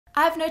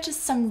I've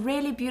noticed some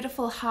really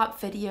beautiful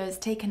harp videos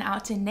taken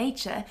out in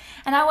nature,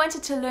 and I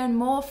wanted to learn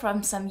more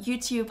from some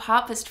YouTube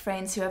harpist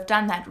friends who have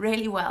done that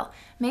really well.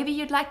 Maybe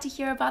you'd like to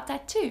hear about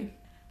that too.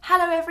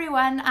 Hello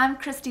everyone, I'm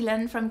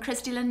Christy-Lyn from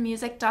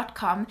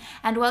ChristyLynMusic.com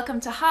and welcome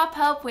to Harp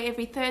Help, where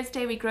every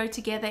Thursday we grow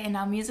together in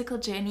our musical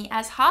journey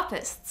as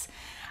harpists.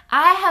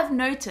 I have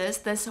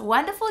noticed this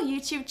wonderful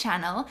YouTube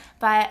channel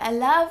by a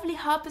lovely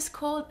harpist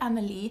called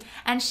Amélie,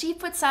 and she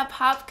puts up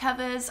harp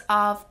covers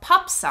of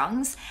pop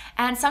songs,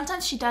 and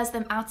sometimes she does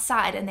them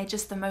outside and they're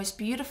just the most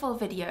beautiful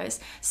videos.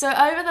 So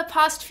over the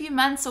past few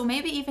months or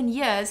maybe even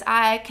years,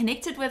 I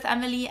connected with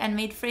Amélie and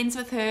made friends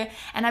with her,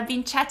 and I've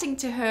been chatting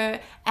to her,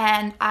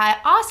 and I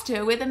asked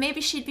her whether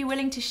maybe she'd be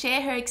willing to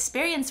share her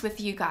experience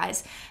with you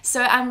guys.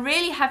 So I'm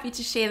really happy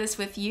to share this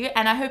with you,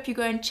 and I hope you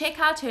go and check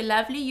out her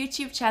lovely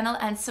YouTube channel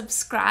and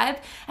subscribe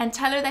and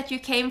tell her that you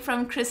came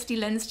from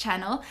Christy-Lyn's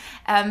channel,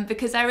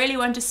 because I really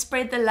want to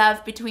spread the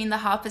love between the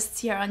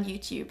harpists here on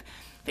YouTube.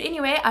 But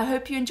anyway, I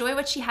hope you enjoy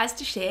what she has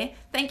to share.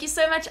 Thank you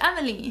so much,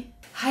 Amélie.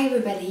 Hi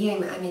everybody,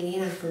 I'm Amélie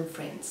and I'm from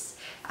France.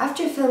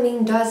 After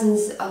filming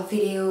dozens of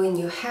videos in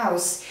your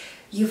house,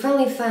 you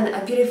finally found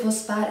a beautiful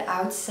spot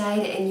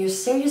outside and you're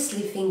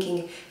seriously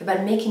thinking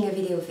about making a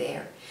video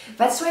there.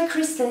 That's why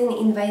Christy-Lyn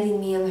invited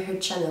me on her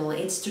channel.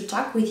 It's to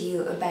talk with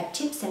you about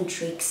tips and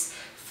tricks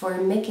for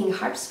making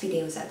harps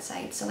videos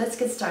outside. So let's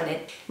get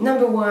started.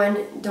 Number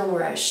one, don't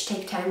rush.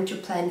 Take time to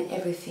plan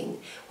everything.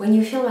 When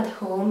you film at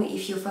home,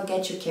 if you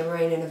forget your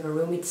camera in another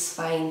room, it's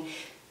fine.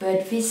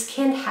 But this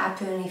can't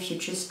happen if you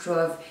just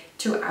drove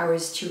 2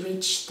 hours to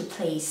reach the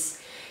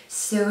place.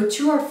 So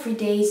 2 or 3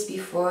 days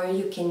before,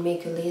 you can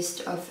make a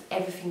list of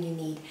everything you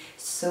need.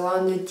 So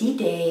on the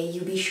D-Day, you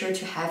be sure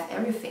to have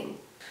everything.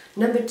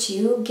 Number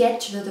two,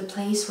 get to know the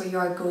place where you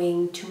are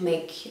going to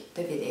make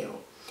the video.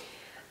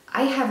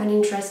 I have an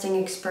interesting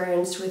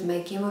experience with my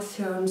Game of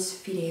Thrones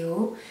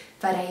video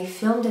that I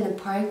filmed in a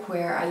park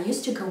where I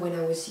used to go when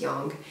I was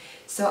young.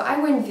 So I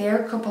went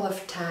there a couple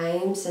of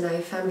times and I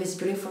found this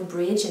beautiful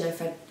bridge and I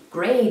thought,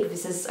 great,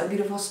 this is a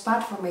beautiful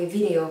spot for my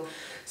video.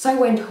 So I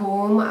went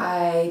home,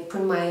 I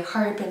put my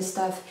harp and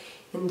stuff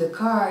in the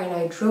car and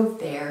I drove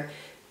there.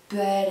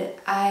 But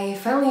I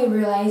finally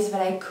realized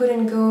that I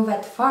couldn't go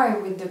that far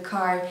with the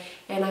car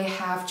and I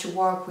have to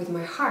walk with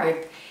my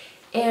harp.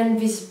 And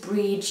this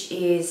bridge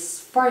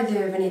is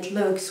farther than it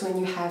looks when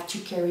you have to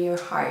carry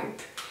your harp.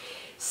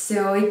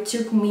 So it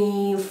took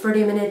me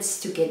 30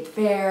 minutes to get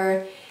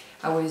there.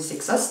 I was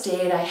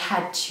exhausted. I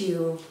had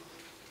to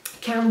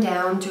calm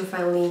down to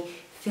finally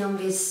film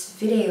this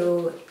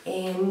video.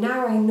 And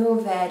now I know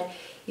that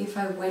if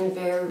I went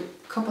there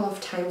a couple of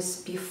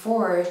times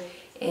before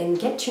and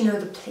get to know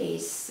the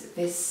place,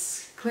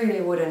 this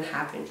clearly wouldn't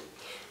happen.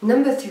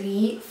 Number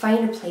three,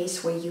 find a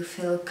place where you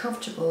feel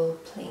comfortable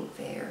playing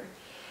there.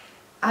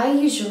 I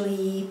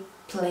usually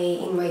play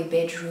in my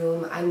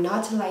bedroom. I'm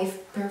not a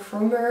live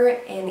performer,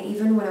 and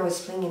even when I was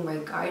playing in my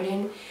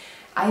garden,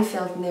 I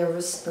felt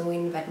nervous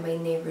knowing that my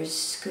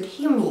neighbors could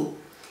hear me.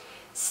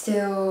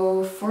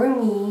 So for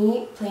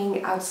me,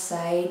 playing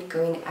outside,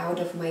 going out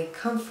of my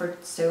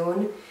comfort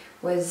zone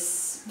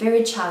was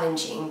very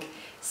challenging.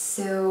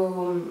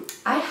 So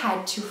I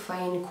had to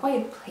find a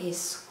quiet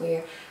place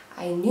where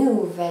I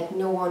knew that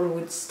no one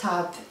would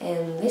stop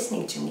and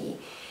listening to me.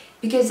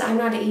 Because I'm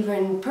not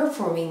even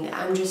performing,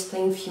 I'm just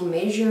playing a few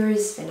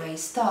measures and I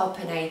stop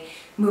and I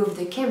move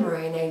the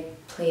camera and I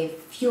play a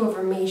few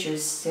other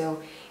measures.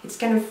 So it's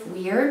kind of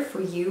weird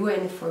for you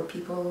and for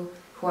people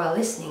who are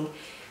listening.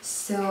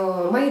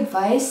 So my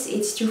advice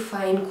is to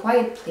find a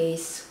quiet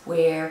place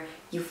where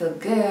you feel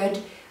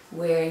good,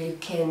 where you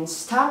can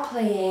stop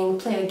playing,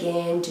 play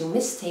again, do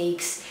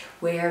mistakes,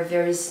 where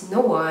there is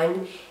no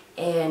one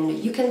and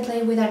you can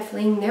play without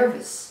feeling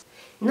nervous.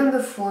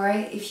 Number four,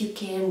 if you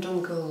can,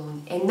 don't go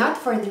alone. And not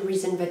for the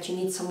reason that you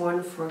need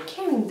someone for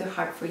carrying the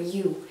harp for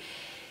you.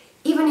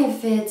 Even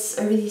if it's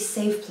a really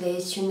safe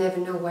place, you never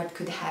know what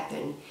could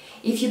happen.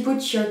 If you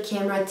put your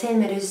camera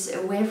 10 meters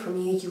away from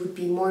you, you would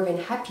be more than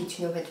happy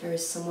to know that there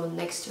is someone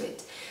next to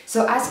it.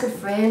 So ask a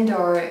friend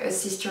or a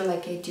sister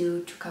like I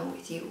do to come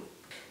with you.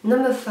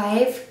 Number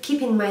five, keep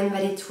in mind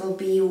that it will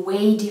be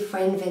way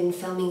different than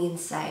filming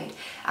inside.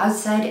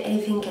 Outside,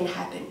 anything can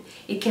happen.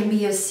 It can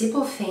be a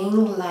simple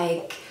thing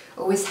like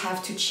always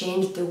have to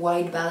change the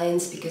white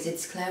balance because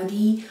it's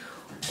cloudy,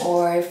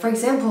 or for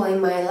example in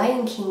my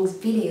Lion King's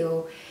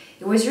video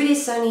it was really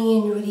sunny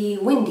and really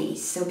windy,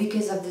 so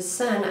because of the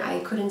sun I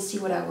couldn't see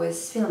what I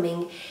was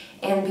filming,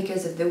 and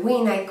because of the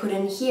wind I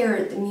couldn't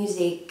hear the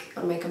music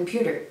on my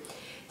computer.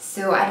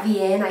 So at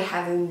the end I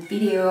have a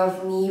video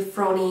of me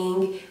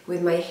frowning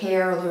with my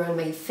hair all around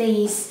my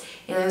face,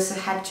 and I also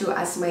had to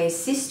ask my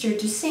sister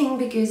to sing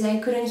because I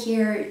couldn't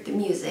hear the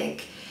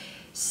music.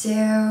 So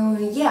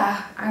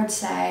yeah,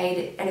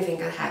 outside anything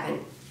can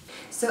happen.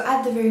 So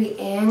at the very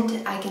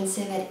end, I can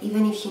say that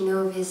even if you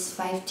know these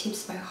 5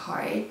 tips by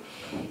heart,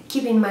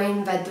 keep in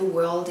mind that the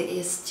world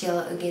is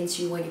still against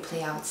you when you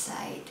play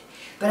outside.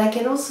 But I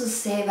can also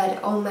say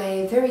that all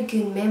my very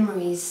good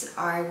memories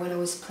are when I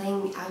was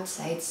playing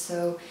outside,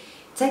 so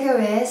take a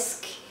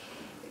risk,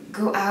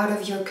 go out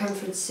of your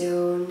comfort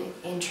zone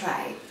and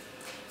try.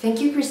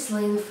 Thank you,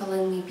 Christy-Lyn, for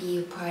letting me be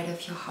a part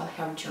of your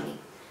harp journey.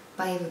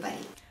 Bye, everybody.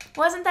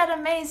 Wasn't that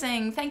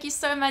amazing? Thank you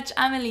so much,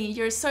 Amélie.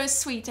 You're so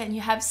sweet and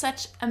you have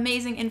such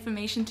amazing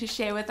information to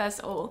share with us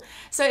all.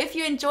 So if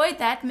you enjoyed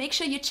that, make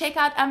sure you check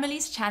out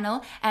Amélie's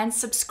channel and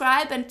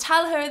subscribe and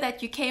tell her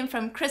that you came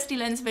from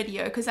Christy-Lyn's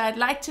video, because I'd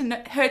like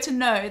her to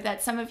know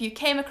that some of you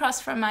came across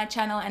from my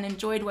channel and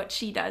enjoyed what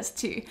she does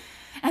too.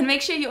 And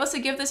make sure you also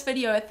give this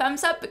video a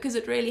thumbs up because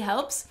it really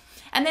helps.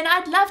 And then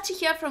I'd love to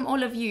hear from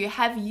all of you.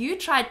 Have you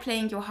tried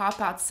playing your harp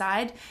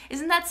outside?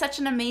 Isn't that such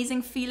an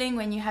amazing feeling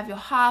when you have your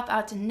harp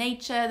out in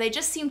nature? They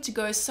just seem to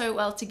go so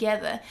well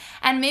together.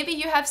 And maybe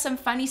you have some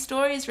funny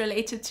stories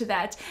related to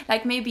that.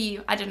 Like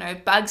maybe, I don't know,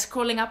 bugs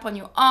crawling up on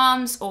your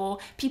arms, or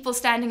people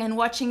standing and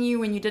watching you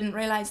when you didn't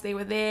realize they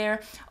were there.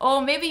 Or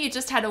maybe you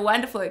just had a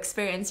wonderful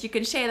experience. You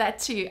can share that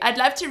too. I'd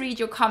love to read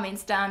your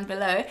comments down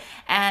below,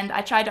 and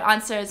I try to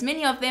answer as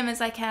many of them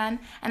as I can.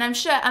 And I'm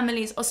sure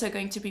Amélie is also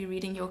going to be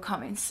reading your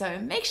comments. So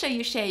make sure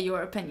you share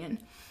your opinion.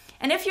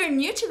 And if you're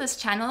new to this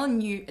channel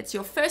and it's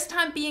your first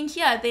time being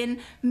here, then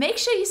make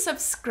sure you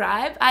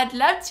subscribe. I'd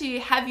love to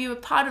have you a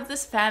part of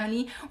this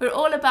family. We're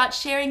all about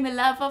sharing the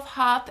love of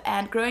harp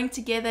and growing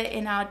together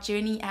in our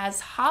journey as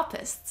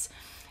harpists.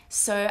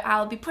 So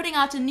I'll be putting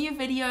out a new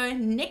video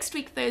next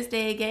week,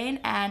 Thursday again,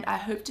 and I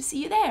hope to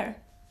see you there.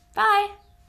 Bye!